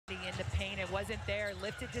in the paint. It wasn't there.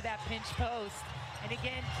 Lifted to that pinch post. And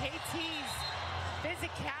again, KT's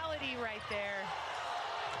physicality right there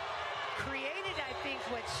created, I think,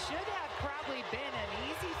 what should have probably been an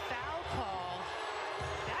easy foul call.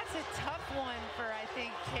 That's a tough one for, I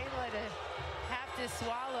think, Kayla to have to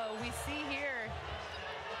swallow. We see here,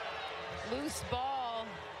 loose ball.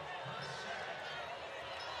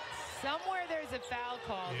 Somewhere there's a foul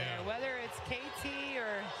call there, whether it's KT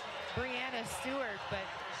or Brianna Stewart, but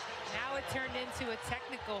now it turned into a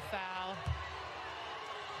technical foul.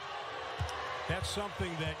 That's something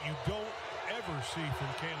that you don't ever see from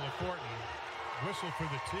Kayla Thornton. Whistle for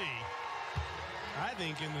the tee. I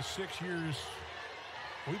think in the 6 years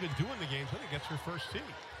we've been doing the games, I think that's her first tee.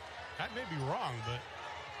 I may be wrong,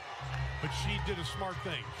 but she did a smart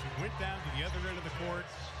thing. She went down to the other end of the court.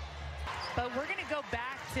 But we're going to go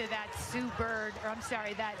back to that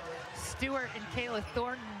that Stewart and Kayla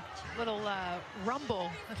Thornton little rumble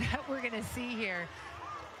that we're going to see here.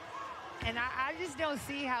 And I just don't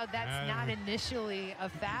see how that's not initially a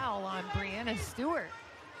foul on Brianna Stewart.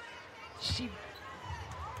 She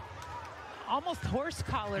almost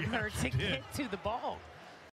horse-collared her to get to the ball.